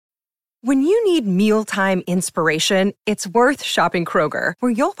When you need mealtime inspiration, it's worth shopping Kroger,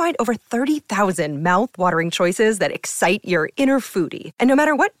 where you'll find over 30,000 mouth-watering choices that excite your inner foodie. And no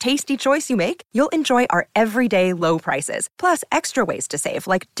matter what tasty choice you make, you'll enjoy our everyday low prices, plus extra ways to save,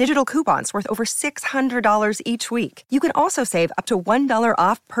 like digital coupons worth over $600 each week. You can also save up to $1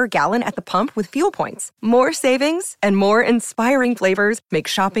 off per gallon at the pump with fuel points. More savings and more inspiring flavors make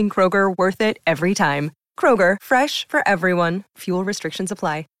shopping Kroger worth it every time. Kroger, fresh for everyone. Fuel restrictions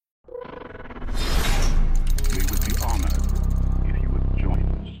apply. We would be honored if you would join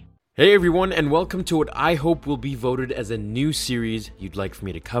us. Hey everyone, and welcome to what I hope will be voted as a new series you'd like for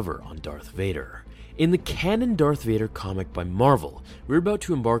me to cover on Darth Vader. In the Canon Darth Vader comic by Marvel, we're about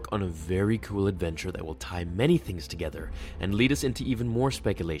to embark on a very cool adventure that will tie many things together and lead us into even more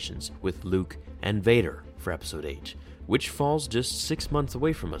speculations with Luke and Vader for Episode 8, which falls just 6 months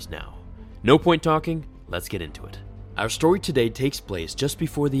away from us now. No point talking, let's get into it. Our story today takes place just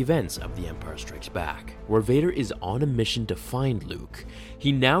before the events of The Empire Strikes Back, where Vader is on a mission to find Luke.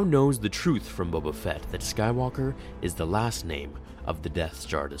 He now knows the truth from Boba Fett that Skywalker is the last name of the Death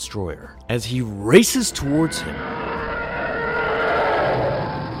Star destroyer. As he races towards him,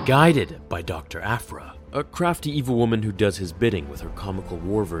 guided by Dr. Aphra, a crafty evil woman who does his bidding with her comical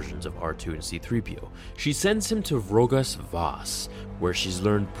war versions of R2 and C-3PO, she sends him to Vrogas Vas, where she's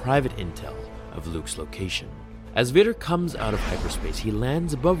learned private intel of Luke's location. As Vader comes out of hyperspace, he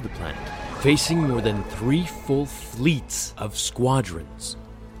lands above the planet, facing more than 3 full fleets of squadrons.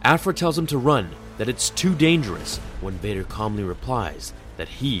 Aphra tells him to run, that it's too dangerous, when Vader calmly replies that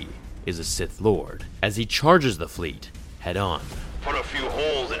he is a Sith Lord, as he charges the fleet head-on. Put a few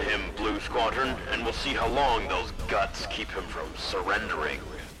holes in him, Blue Squadron, and we'll see how long those guts keep him from surrendering.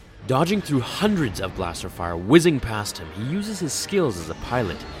 Dodging through hundreds of blaster fire whizzing past him, he uses his skills as a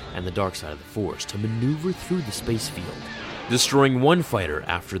pilot and the dark side of the Force to maneuver through the space field, destroying one fighter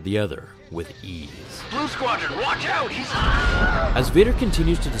after the other with ease. Blue Squadron, watch out! As Vader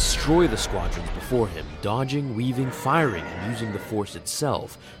continues to destroy the squadrons before him, dodging, weaving, firing, and using the Force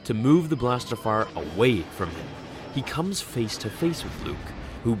itself to move the blaster fire away from him, he comes face to face with Luke,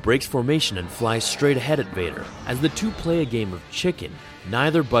 who breaks formation and flies straight ahead at Vader. As the two play a game of chicken,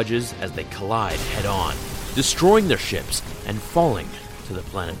 neither budges as they collide head-on, destroying their ships and falling to the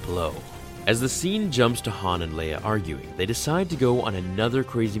planet below. As the scene jumps to Han and Leia arguing, they decide to go on another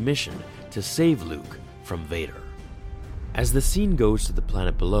crazy mission to save Luke from Vader. As the scene goes to the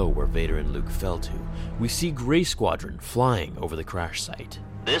planet below where Vader and Luke fell to, we see Grey Squadron flying over the crash site.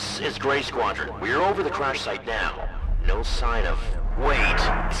 This is Grey Squadron. We're over the crash site now. No sign of... Wait!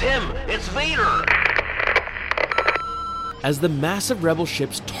 It's him! It's Vader! As the massive rebel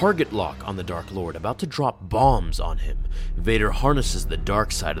ships target lock on the Dark Lord, about to drop bombs on him, Vader harnesses the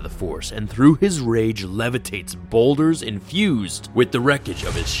dark side of the Force and through his rage levitates boulders infused with the wreckage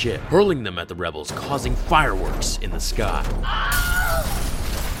of his ship, hurling them at the rebels, causing fireworks in the sky.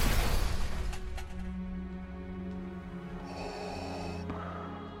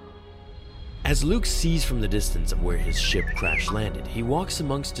 As Luke sees from the distance of where his ship crash-landed, he walks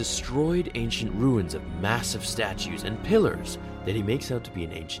amongst destroyed ancient ruins of massive statues and pillars that he makes out to be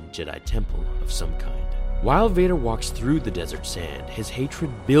an ancient Jedi temple of some kind. While Vader walks through the desert sand, his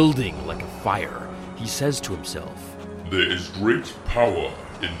hatred building like a fire, he says to himself, "There is great power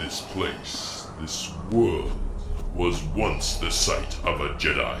in this place. This world was once the site of a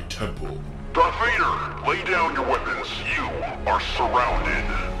Jedi temple." Darth Vader, lay down your weapons. You are surrounded.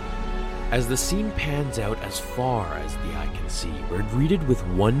 As the scene pans out as far as the eye can see, we're greeted with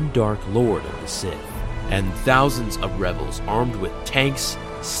one Dark Lord of the Sith, and thousands of rebels armed with tanks,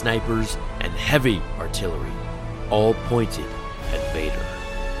 snipers, and heavy artillery, all pointed at Vader.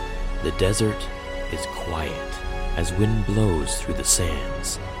 The desert is quiet as wind blows through the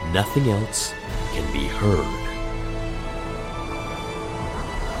sands. Nothing else can be heard.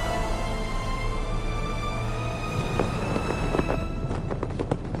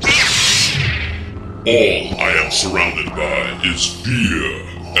 All I am surrounded by is fear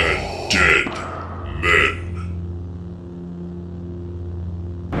and dead men.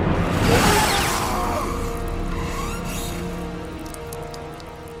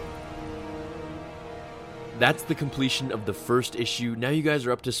 That's the completion of the first issue. Now you guys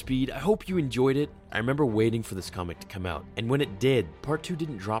are up to speed. I hope you enjoyed it. I remember waiting for this comic to come out, and when it did, part 2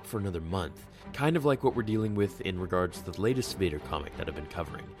 didn't drop for another month. Kind of like what we're dealing with in regards to the latest Vader comic that I've been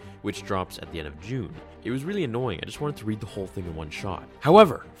covering, which drops at the end of June. It was really annoying. I just wanted to read the whole thing in one shot.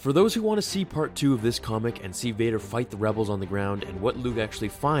 However, for those who want to see part 2 of this comic and see Vader fight the rebels on the ground and what Luke actually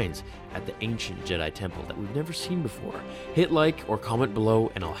finds at the ancient Jedi Temple that we've never seen before, hit like or comment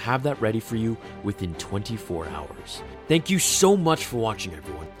below and I'll have that ready for you within 24 hours. Thank you so much for watching,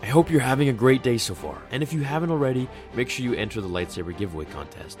 everyone. I hope you're having a great day so far. And if you haven't already, make sure you enter the lightsaber giveaway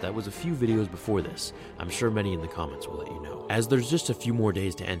contest. That was a few videos before this. I'm sure many in the comments will let you know, as there's just a few more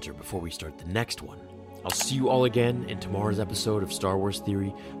days to enter before we start the next one. I'll see you all again in tomorrow's episode of Star Wars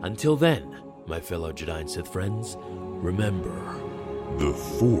Theory. Until then, my fellow Jedi and Sith friends, remember, The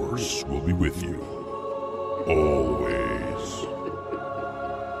Force will be with you. Always.